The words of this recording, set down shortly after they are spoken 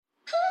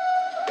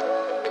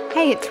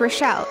Hey, it's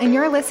Rochelle, and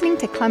you're listening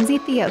to Clumsy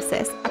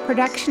Theosis, a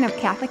production of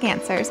Catholic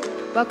Answers.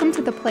 Welcome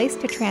to the place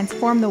to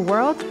transform the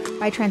world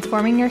by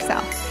transforming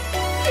yourself.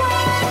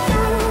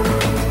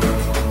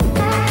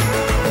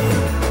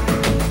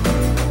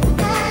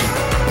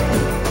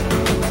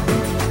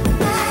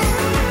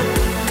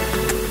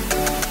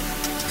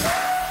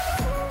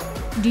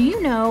 Do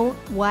you know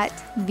what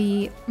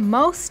the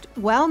most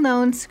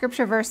well-known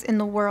scripture verse in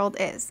the world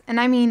is? And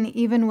I mean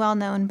even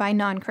well-known by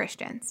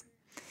non-Christians.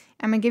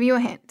 I'm going to give you a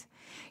hint.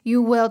 You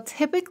will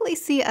typically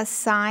see a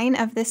sign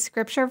of this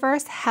scripture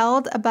verse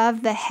held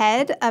above the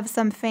head of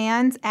some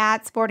fans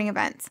at sporting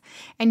events.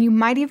 And you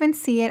might even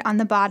see it on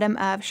the bottom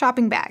of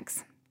shopping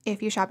bags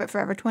if you shop at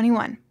Forever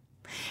 21.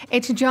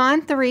 It's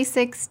John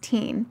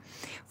 3:16.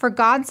 For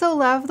God so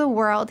loved the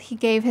world, he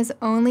gave his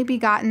only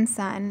begotten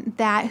Son,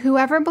 that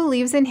whoever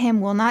believes in him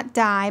will not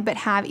die, but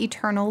have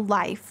eternal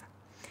life.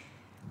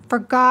 For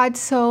God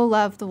so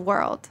loved the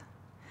world.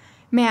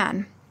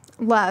 Man,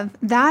 love,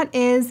 that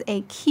is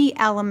a key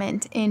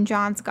element in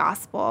John's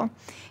gospel.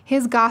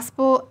 His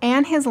gospel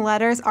and his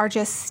letters are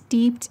just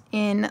steeped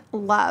in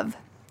love.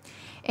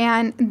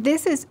 And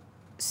this is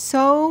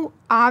so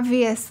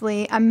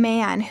obviously a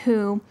man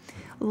who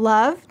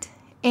loved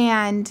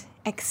and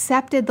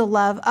accepted the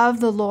love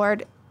of the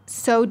Lord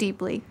so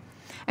deeply.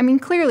 I mean,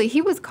 clearly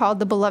he was called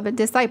the beloved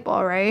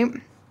disciple, right?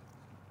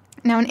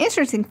 Now, an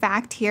interesting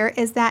fact here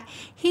is that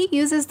he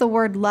uses the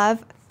word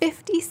love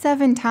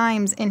 57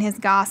 times in his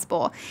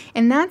gospel,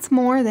 and that's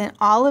more than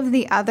all of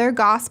the other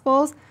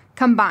gospels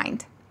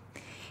combined.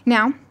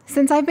 Now,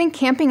 since I've been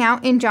camping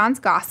out in John's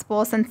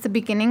gospel since the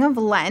beginning of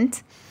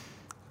Lent,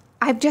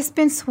 I've just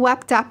been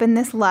swept up in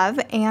this love,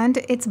 and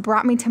it's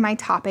brought me to my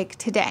topic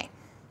today.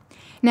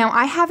 Now,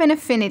 I have an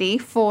affinity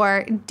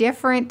for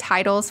different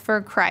titles for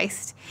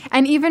Christ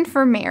and even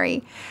for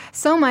Mary,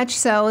 so much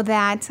so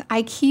that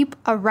I keep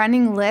a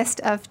running list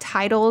of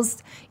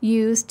titles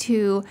used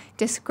to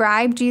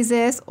describe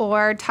Jesus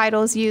or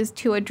titles used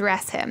to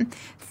address him.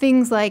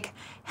 Things like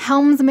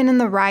Helmsman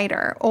and the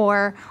Rider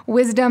or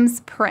Wisdom's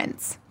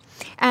Prince.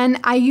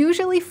 And I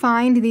usually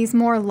find these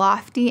more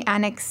lofty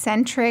and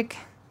eccentric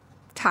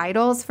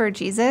titles for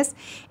Jesus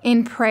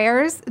in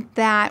prayers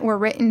that were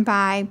written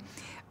by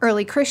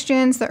early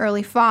Christians, the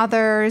early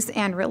fathers,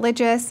 and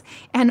religious,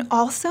 and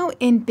also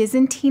in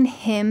Byzantine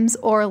hymns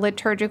or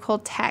liturgical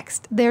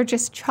text. They're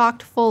just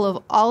chocked full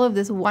of all of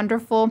this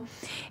wonderful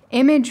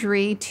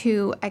imagery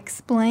to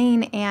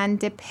explain and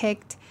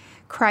depict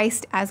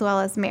Christ as well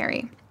as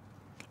Mary.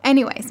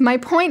 Anyways, my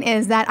point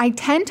is that I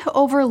tend to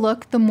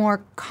overlook the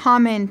more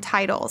common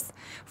titles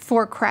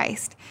for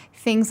Christ,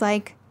 things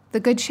like the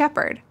Good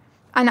Shepherd.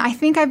 And I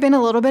think I've been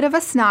a little bit of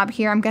a snob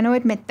here. I'm going to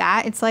admit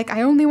that. It's like,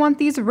 I only want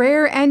these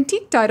rare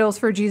antique titles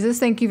for Jesus.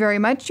 Thank you very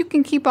much. You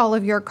can keep all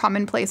of your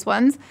commonplace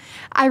ones.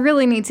 I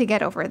really need to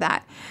get over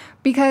that.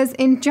 Because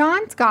in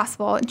John's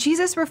gospel,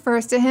 Jesus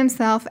refers to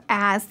himself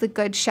as the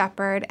Good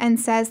Shepherd and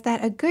says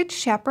that a good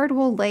shepherd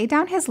will lay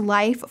down his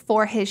life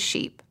for his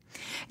sheep.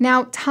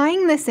 Now,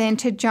 tying this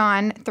into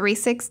John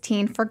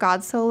 3:16, for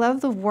God so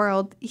loved the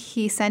world,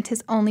 he sent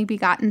his only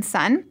begotten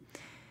Son,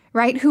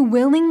 right, who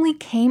willingly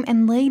came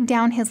and laid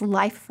down his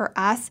life for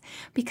us,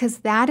 because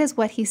that is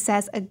what he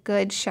says a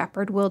good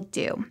shepherd will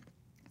do.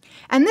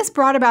 And this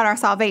brought about our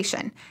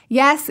salvation.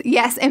 Yes,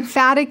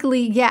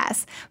 emphatically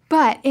yes.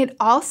 But it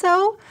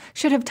also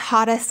should have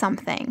taught us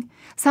something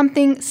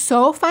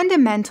so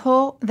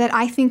fundamental that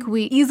I think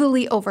we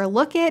easily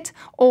overlook it,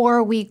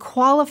 or we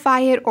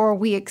qualify it, or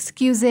we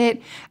excuse it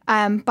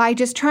by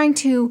just trying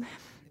to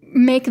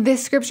make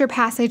this scripture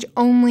passage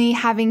only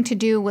having to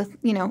do with,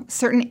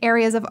 certain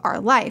areas of our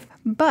life.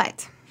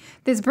 But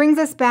this brings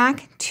us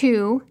back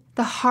to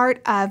the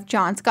heart of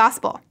John's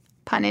gospel,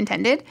 pun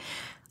intended,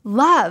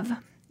 love.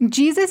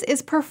 Jesus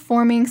is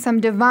performing some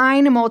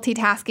divine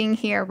multitasking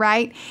here,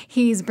 right?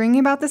 He's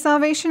bringing about the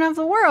salvation of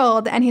the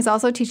world, and he's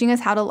also teaching us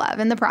how to love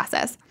in the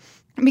process.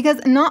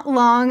 Because not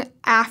long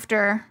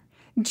after,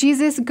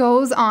 Jesus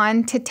goes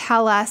on to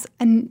tell us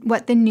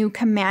what the new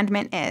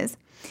commandment is.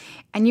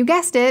 And you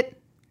guessed it,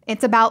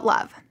 it's about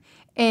love.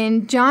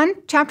 In John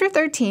chapter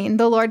 13,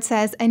 the Lord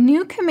says, "A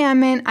new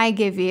commandment I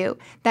give you,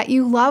 that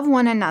you love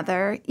one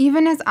another,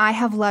 even as I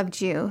have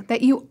loved you,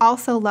 that you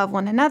also love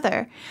one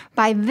another.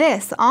 By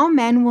this, all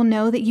men will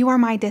know that you are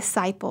my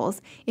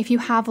disciples, if you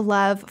have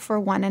love for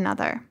one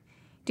another."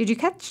 Did you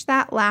catch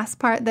that last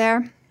part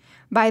there?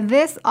 By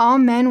this, all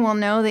men will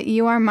know that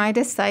you are my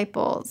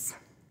disciples.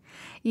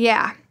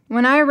 Yeah,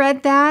 when I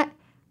read that,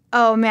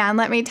 oh man,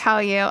 let me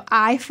tell you,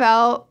 I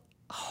felt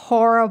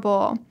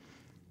horrible.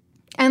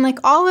 And like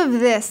all of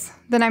this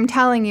that I'm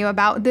telling you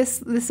about,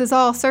 this is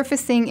all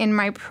surfacing in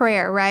my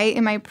prayer, right?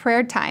 In my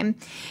prayer time.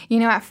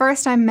 At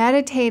first I'm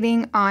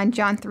meditating on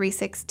John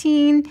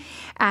 3:16,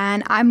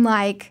 and I'm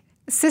like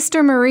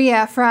Sister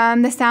Maria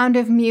from The Sound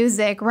of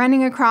Music,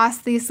 running across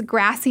this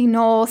grassy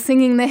knoll,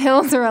 singing "The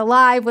Hills Are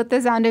Alive" with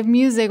the sound of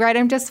music, right?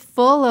 I'm just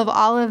full of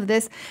all of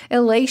this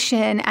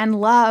elation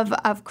and love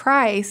of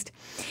Christ.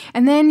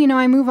 And then,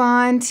 I move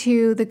on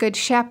to the Good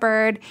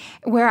Shepherd,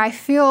 where I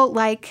feel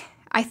like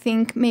I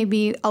think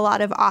maybe a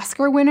lot of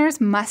Oscar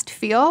winners must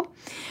feel.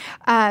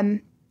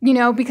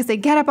 Because they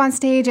get up on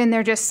stage and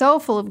they're just so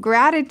full of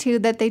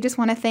gratitude that they just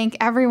want to thank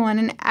everyone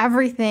and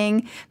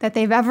everything that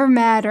they've ever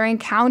met or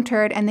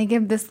encountered. And they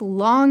give the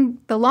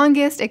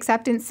longest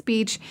acceptance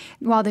speech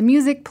while the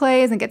music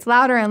plays and gets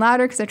louder and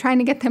louder because they're trying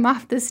to get them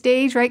off the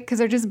stage, right? Because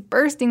they're just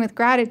bursting with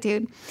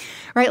gratitude,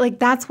 right? Like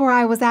that's where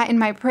I was at in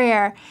my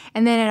prayer.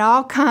 And then it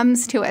all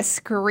comes to a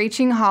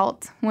screeching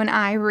halt when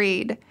I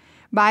read,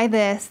 "By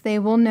this, they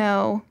will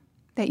know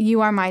that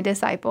you are my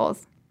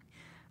disciples."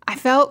 I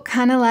felt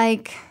kind of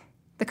like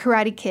the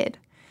Karate Kid,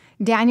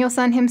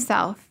 Daniel-san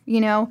himself,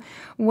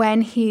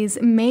 when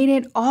he's made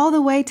it all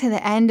the way to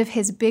the end of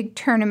his big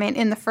tournament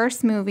in the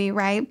first movie,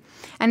 right?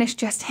 And it's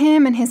just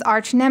him and his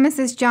arch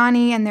nemesis,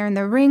 Johnny, and they're in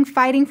the ring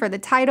fighting for the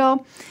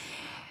title.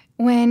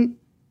 When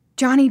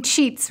Johnny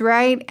cheats,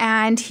 right?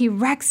 And he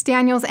wrecks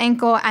Daniel's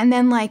ankle, and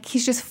then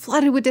he's just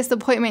flooded with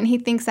disappointment. He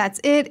thinks that's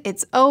it.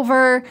 It's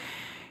over.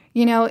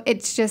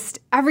 It's just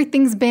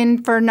everything's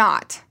been for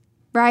naught.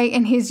 Right?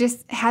 And he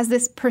just has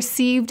this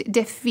perceived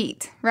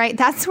defeat, right?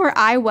 That's where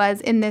I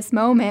was in this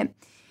moment.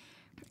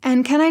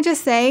 And can I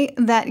just say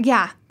that,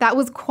 that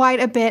was quite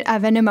a bit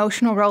of an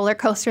emotional roller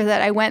coaster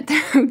that I went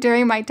through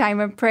during my time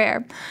of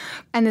prayer.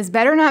 And this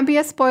better not be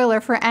a spoiler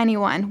for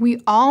anyone.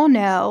 We all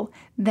know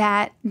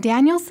that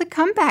Daniel's the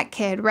comeback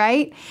kid,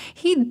 right?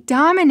 He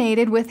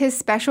dominated with his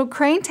special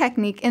crane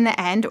technique in the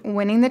end,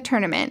 winning the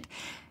tournament.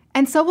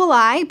 And so will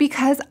I,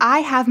 because I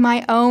have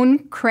my own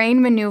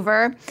crane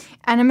maneuver,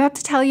 and I'm about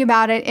to tell you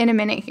about it in a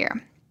minute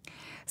here.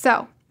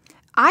 So,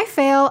 I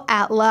fail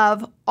at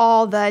love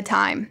all the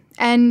time,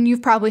 and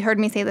you've probably heard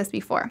me say this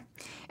before.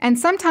 And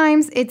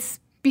sometimes it's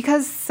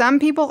because some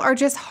people are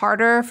just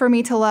harder for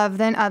me to love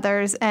than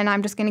others, and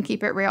I'm just going to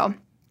keep it real.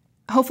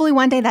 Hopefully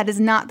one day that is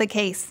not the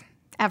case,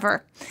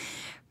 ever.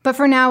 But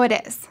for now it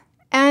is.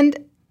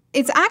 And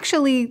it's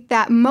actually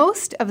that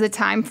most of the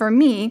time for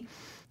me,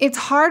 it's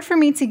hard for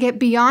me to get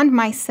beyond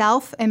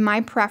myself and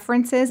my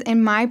preferences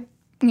and my,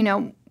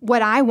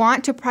 what I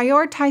want to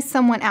prioritize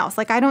someone else.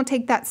 I don't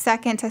take that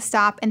second to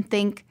stop and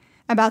think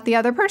about the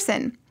other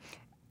person.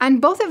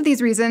 And both of these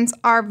reasons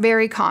are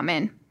very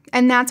common,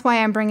 and that's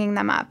why I'm bringing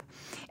them up.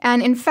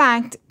 And in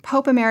fact,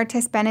 Pope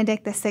Emeritus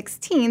Benedict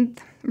XVI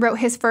wrote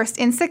his first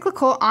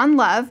encyclical on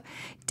love,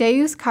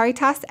 Deus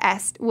Caritas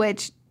Est,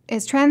 which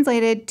is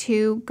translated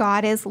to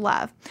God is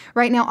love.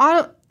 Right now,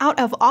 out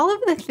of all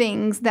of the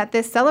things that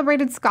this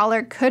celebrated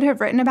scholar could have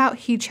written about,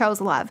 he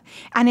chose love.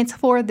 And it's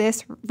for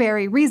this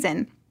very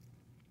reason.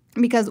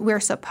 Because we're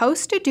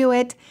supposed to do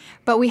it,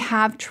 but we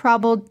have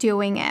trouble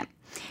doing it.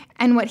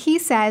 And what he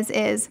says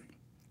is,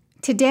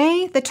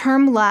 today the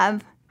term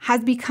love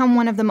has become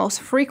one of the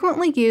most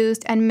frequently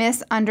used and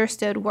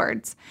misunderstood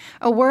words,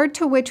 a word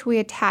to which we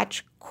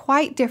attach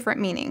quite different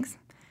meanings.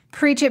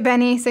 Preach it,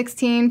 Benny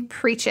 16,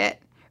 preach it.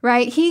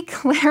 Right? He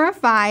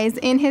clarifies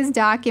in his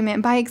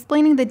document by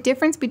explaining the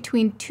difference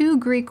between two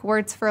Greek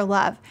words for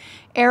love,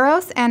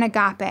 eros and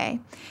agape.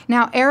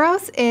 Now,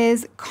 eros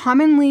is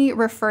commonly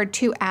referred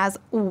to as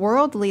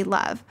worldly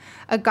love.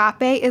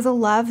 Agape is a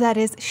love that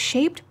is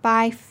shaped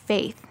by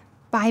faith,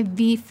 by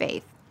the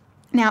faith.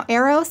 Now,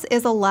 eros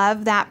is a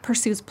love that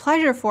pursues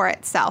pleasure for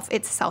itself.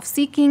 It's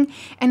self-seeking,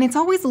 and it's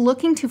always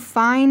looking to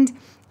find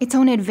its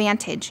own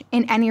advantage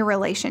in any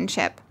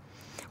relationship.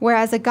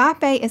 Whereas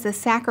agape is a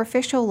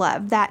sacrificial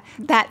love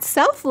that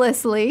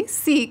selflessly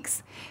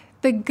seeks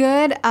the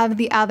good of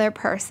the other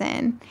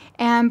person.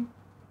 And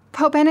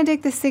Pope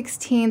Benedict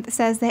XVI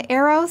says that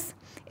eros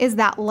is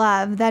that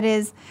love that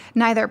is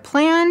neither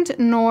planned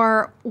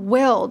nor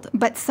willed,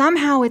 but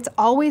somehow it's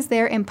always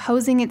there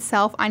imposing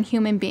itself on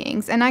human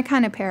beings. And I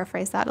kind of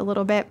paraphrase that a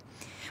little bit.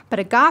 But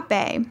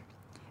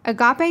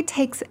agape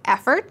takes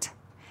effort,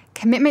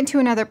 commitment to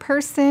another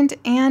person,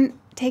 and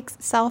takes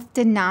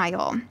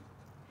self-denial.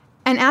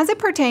 And as it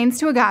pertains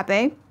to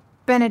agape,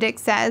 Benedict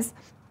says,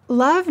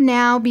 love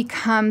now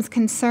becomes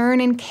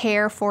concern and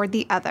care for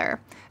the other.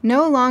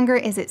 No longer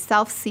is it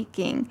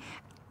self-seeking,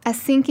 a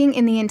sinking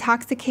in the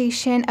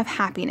intoxication of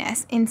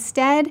happiness.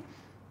 Instead,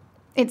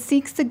 it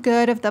seeks the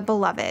good of the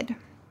beloved.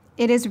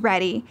 It is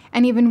ready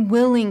and even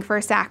willing for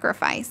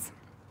sacrifice.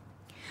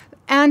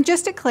 And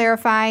just to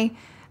clarify,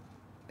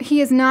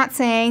 he is not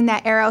saying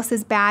that eros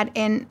is bad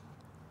in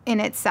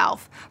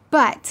itself,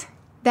 but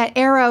that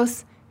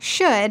eros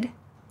should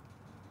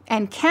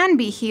and can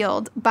be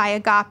healed by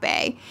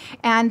agape.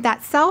 And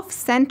that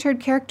self-centered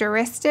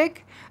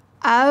characteristic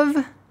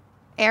of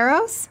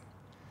eros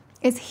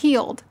is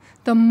healed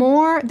the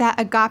more that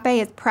agape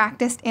is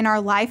practiced in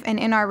our life and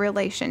in our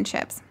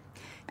relationships.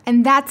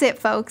 And that's it,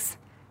 folks.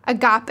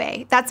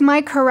 Agape. That's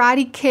my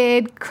Karate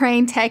Kid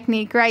crane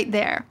technique right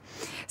there.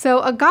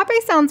 So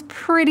agape sounds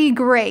pretty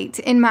great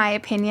in my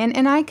opinion,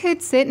 and I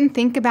could sit and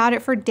think about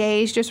it for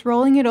days, just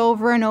rolling it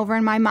over and over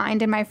in my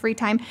mind in my free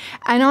time,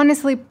 and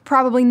honestly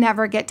probably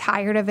never get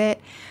tired of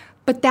it.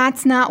 But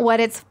that's not what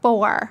it's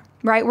for,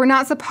 right? We're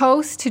not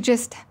supposed to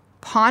just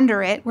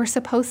ponder it. We're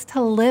supposed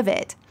to live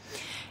it.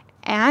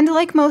 And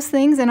like most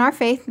things in our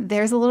faith,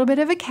 there's a little bit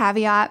of a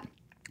caveat.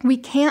 We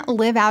can't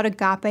live out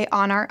agape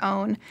on our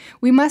own.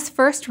 We must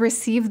first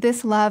receive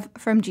this love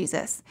from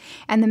Jesus.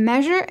 And the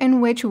measure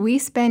in which we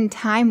spend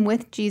time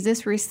with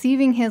Jesus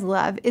receiving his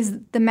love is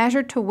the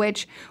measure to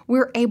which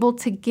we're able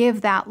to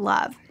give that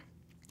love.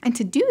 And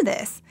to do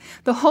this,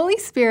 the Holy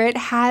Spirit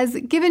has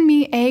given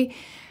me a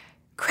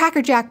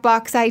Cracker Jack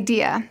box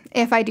idea,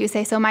 if I do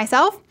say so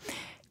myself,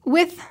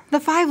 with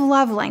the 5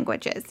 love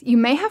languages. You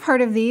may have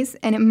heard of these,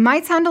 and it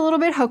might sound a little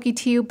bit hokey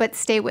to you, but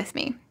stay with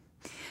me.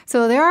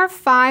 So there are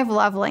 5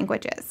 love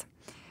languages: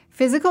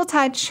 physical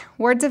touch,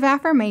 words of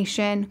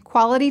affirmation,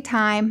 quality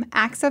time,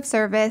 acts of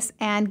service,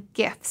 and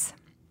gifts.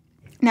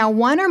 Now,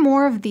 one or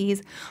more of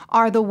these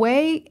are the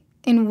way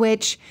in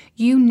which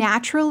you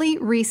naturally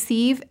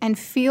receive and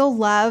feel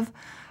love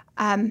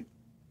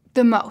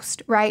the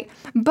most, right?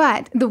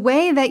 But the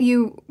way that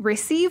you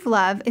receive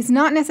love is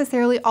not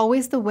necessarily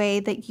always the way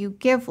that you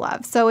give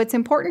love. So it's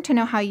important to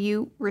know how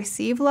you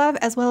receive love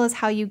as well as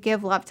how you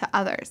give love to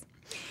others.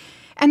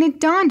 And it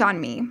dawned on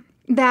me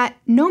that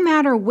no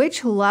matter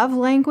which love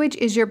language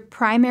is your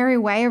primary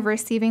way of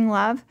receiving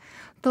love,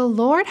 the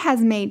Lord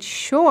has made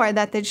sure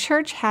that the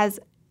church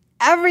has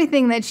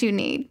everything that you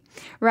need,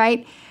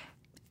 right?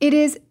 It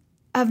is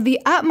of the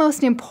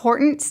utmost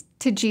importance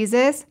to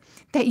Jesus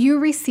that you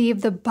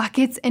receive the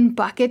buckets and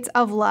buckets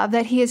of love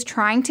that he is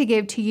trying to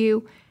give to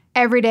you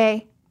every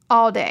day,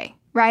 all day,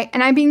 right?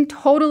 And I'm being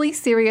totally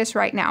serious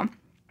right now.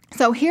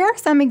 So here are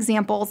some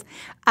examples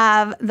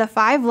of the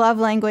 5 love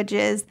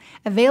languages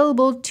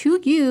available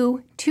to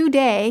you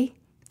today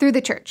through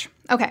the church.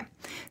 Okay,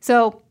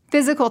 so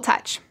physical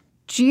touch.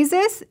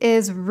 Jesus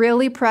is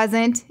really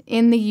present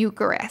in the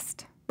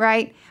Eucharist,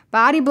 right?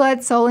 Body,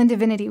 blood, soul, and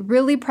divinity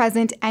really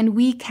present, and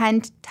we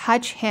can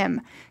touch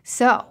him.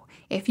 So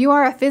if you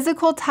are a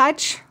physical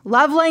touch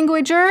love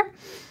languager,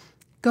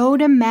 go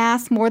to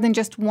Mass more than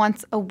just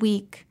once a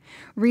week.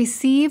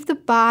 Receive the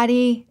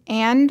body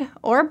and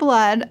or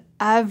blood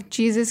of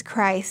Jesus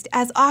Christ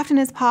as often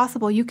as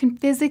possible. You can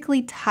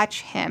physically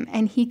touch him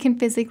and he can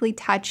physically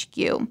touch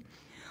you.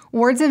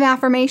 Words of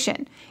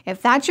affirmation.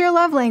 If that's your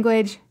love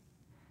language,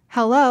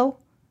 hello,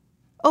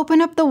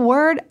 open up the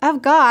Word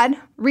of God.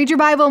 Read your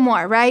Bible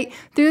more, right?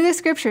 Through the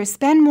scriptures,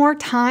 spend more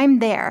time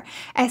there,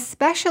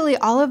 especially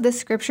all of the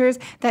scriptures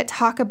that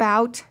talk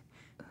about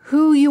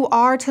who you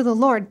are to the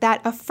Lord,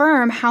 that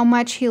affirm how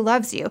much he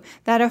loves you,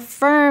 that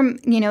affirm,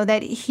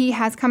 that he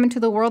has come into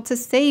the world to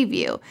save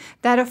you,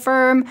 that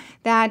affirm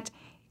that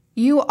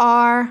you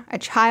are a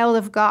child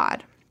of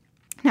God.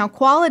 Now,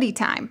 quality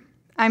time.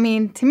 I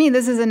mean, to me,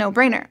 this is a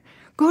no-brainer.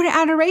 Go to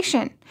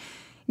adoration.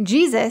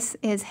 Jesus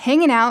is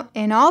hanging out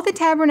in all the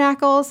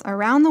tabernacles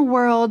around the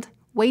world,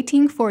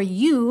 waiting for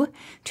you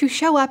to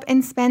show up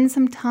and spend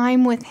some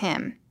time with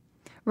him.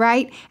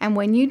 Right? And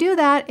when you do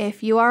that,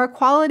 if you are a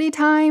quality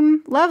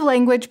time love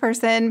language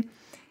person,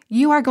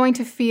 you are going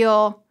to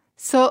feel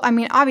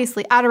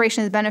obviously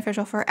adoration is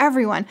beneficial for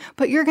everyone,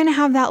 but you're going to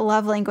have that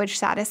love language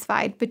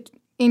satisfied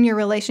in your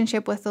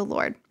relationship with the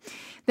Lord.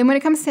 Then when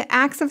it comes to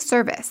acts of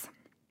service,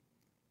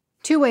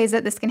 2 ways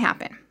that this can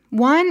happen.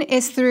 One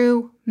is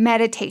through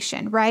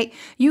meditation, right?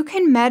 You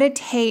can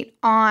meditate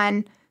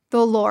on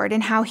the Lord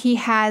and how he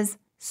has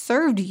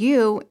served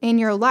you in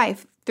your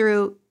life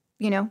through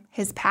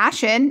his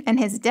passion and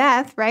his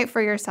death, right,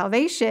 for your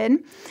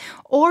salvation,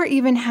 or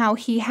even how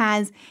he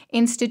has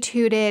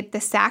instituted the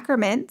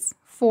sacraments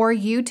for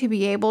you to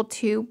be able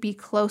to be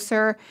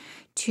closer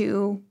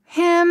to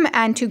him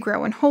and to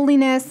grow in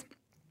holiness,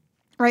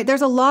 right?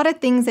 There's a lot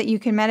of things that you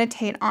can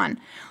meditate on,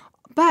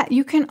 but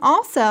you can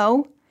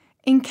also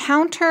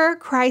encounter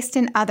Christ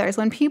in others.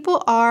 When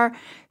people are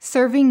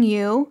serving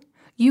you,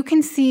 you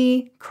can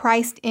see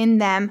Christ in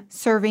them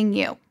serving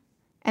you.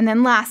 And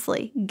then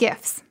lastly,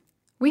 gifts.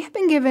 We have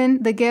been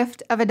given the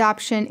gift of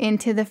adoption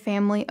into the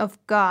family of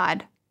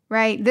God,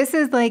 right? This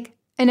is like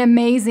an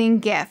amazing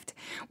gift.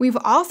 We've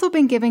also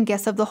been given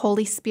gifts of the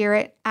Holy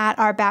Spirit at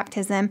our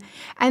baptism.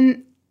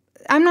 And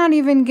I'm not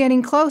even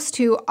getting close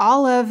to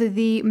all of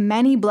the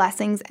many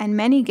blessings and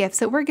many gifts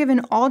that we're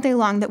given all day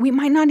long that we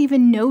might not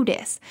even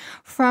notice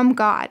from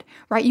God,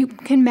 right? You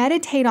can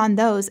meditate on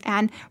those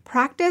and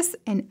practice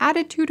an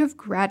attitude of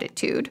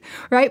gratitude,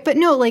 right? But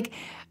no,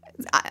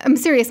 I'm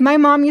serious. My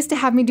mom used to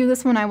have me do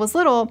this when I was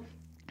little,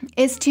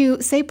 is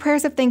to say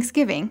prayers of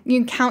thanksgiving.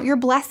 You count your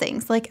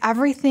blessings,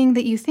 everything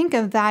that you think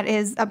of that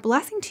is a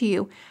blessing to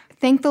you.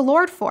 Thank the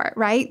Lord for it,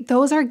 right?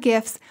 Those are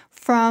gifts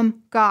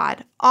from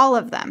God, all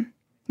of them.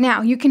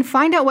 Now, you can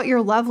find out what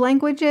your love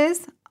language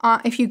is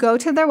if you go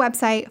to their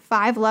website,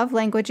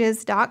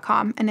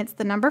 5lovelanguages.com, and it's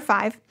the number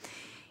 5.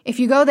 If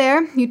you go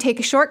there, you take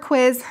a short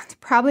quiz. It's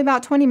probably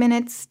about 20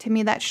 minutes. To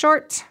me, that's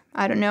short.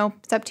 I don't know.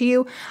 It's up to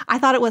you. I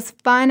thought it was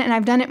fun, and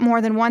I've done it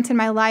more than once in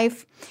my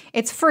life.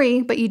 It's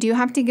free, but you do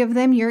have to give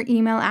them your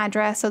email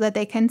address so that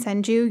they can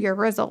send you your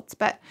results.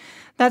 But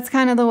that's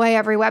kind of the way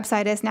every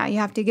website is now. You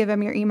have to give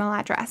them your email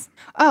address.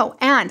 Oh,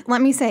 and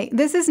let me say,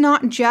 this is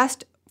not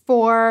just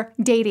for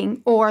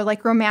dating or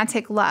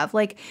romantic love.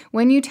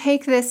 When you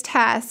take this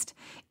test,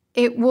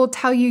 it will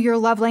tell you your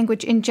love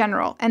language in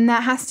general. And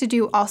that has to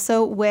do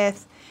also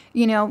with,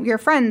 your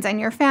friends and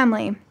your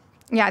family.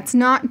 Yeah, it's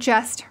not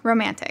just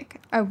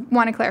romantic. I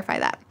want to clarify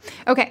that.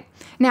 Okay,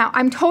 now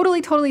I'm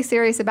totally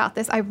serious about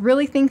this. I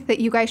really think that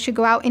you guys should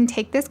go out and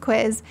take this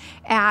quiz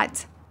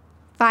at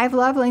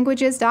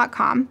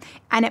 5lovelanguages.com.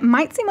 And it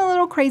might seem a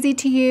little crazy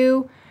to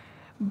you,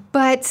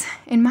 but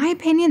in my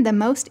opinion, the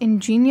most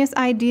ingenious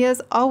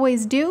ideas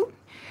always do.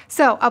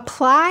 So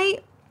apply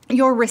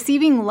your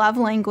receiving love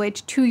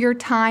language to your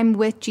time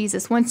with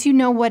Jesus. Once you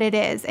know what it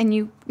is and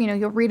you'll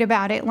read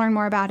about it, learn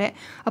more about it,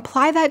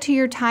 apply that to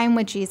your time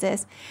with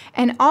Jesus.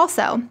 And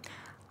also,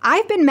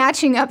 I've been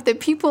matching up the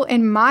people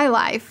in my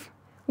life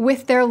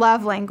with their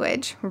love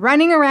language,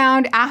 running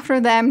around after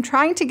them,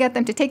 trying to get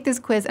them to take this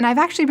quiz. And I've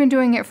actually been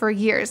doing it for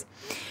years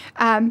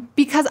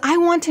because I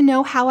want to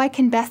know how I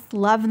can best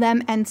love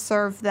them and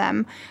serve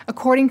them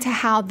according to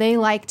how they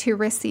like to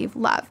receive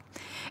love.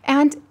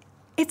 And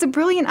it's a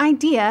brilliant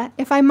idea,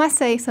 if I must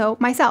say so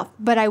myself,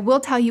 but I will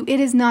tell you it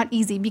is not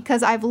easy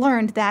because I've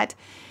learned that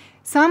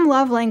some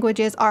love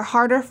languages are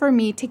harder for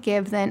me to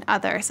give than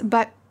others.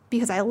 But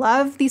because I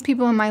love these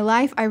people in my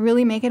life, I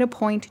really make it a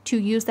point to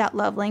use that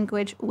love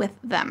language with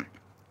them.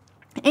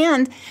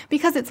 And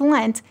because it's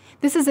Lent,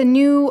 this is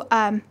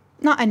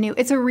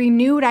it's a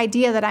renewed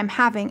idea that I'm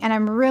having, and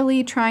I'm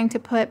really trying to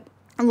put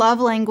love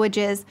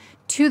languages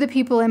to the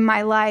people in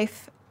my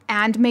life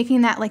and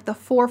making that like the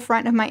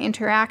forefront of my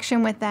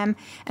interaction with them.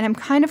 And I'm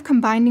kind of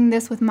combining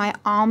this with my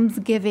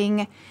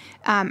almsgiving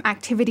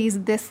activities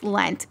this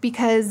Lent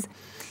because,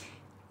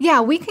 yeah,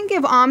 we can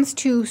give alms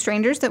to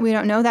strangers that we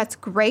don't know. That's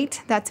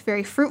great. That's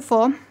very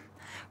fruitful.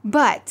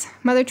 But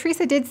Mother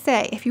Teresa did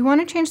say, if you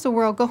want to change the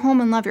world, go home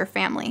and love your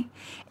family.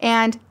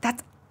 And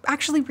that's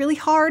actually really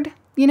hard,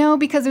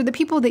 because they're the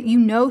people that you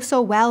know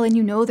so well and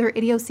you know their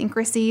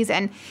idiosyncrasies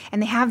and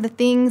they have the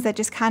things that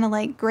just kind of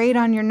like grate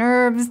on your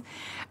nerves.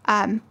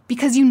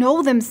 Because you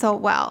know them so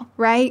well,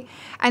 right?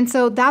 And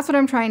so that's what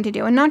I'm trying to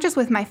do. And not just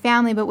with my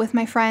family, but with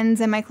my friends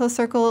and my close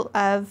circle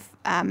of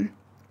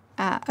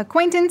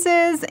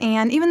acquaintances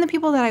and even the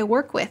people that I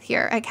work with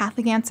here at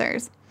Catholic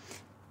Answers.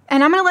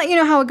 And I'm going to let you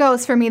know how it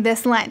goes for me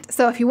this Lent.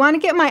 So if you want to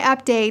get my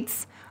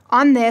updates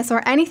on this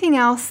or anything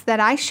else that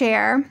I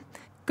share,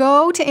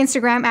 go to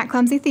Instagram at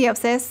Clumsy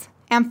Theosis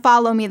and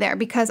follow me there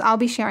because I'll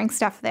be sharing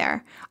stuff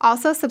there.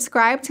 Also,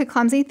 subscribe to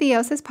Clumsy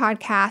Theosis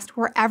podcast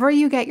wherever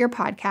you get your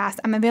podcast.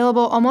 I'm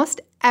available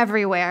almost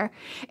everywhere.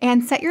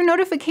 And set your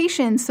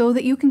notifications so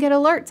that you can get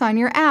alerts on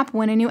your app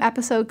when a new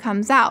episode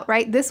comes out,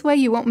 right? This way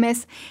you won't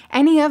miss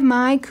any of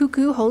my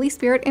cuckoo Holy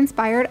Spirit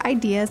inspired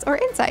ideas or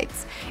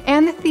insights.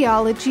 And the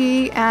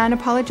theology and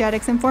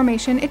apologetics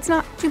information, it's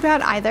not too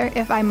bad either,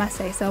 if I must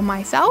say so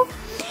myself.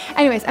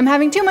 Anyways, I'm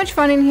having too much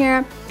fun in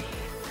here.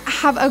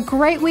 Have a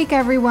great week,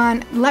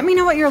 everyone. Let me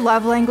know what your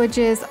love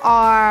languages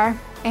are,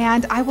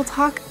 and I will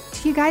talk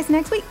to you guys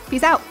next week.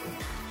 Peace out.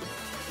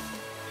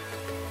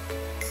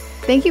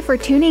 Thank you for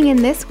tuning in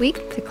this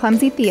week to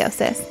Clumsy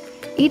Theosis.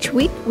 Each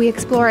week, we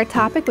explore a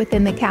topic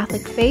within the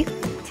Catholic faith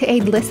to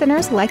aid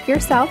listeners like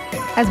yourself,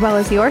 as well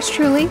as yours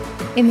truly,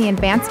 in the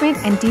advancement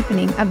and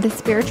deepening of the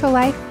spiritual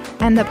life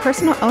and the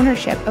personal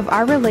ownership of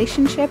our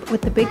relationship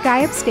with the big guy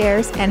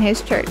upstairs and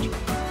his church.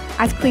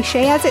 As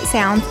cliche as it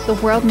sounds, the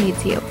world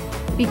needs you.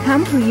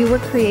 Become who you were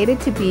created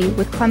to be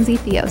with Clumsy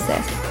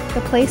Theosis,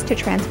 the place to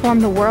transform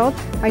the world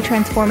by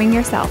transforming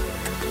yourself.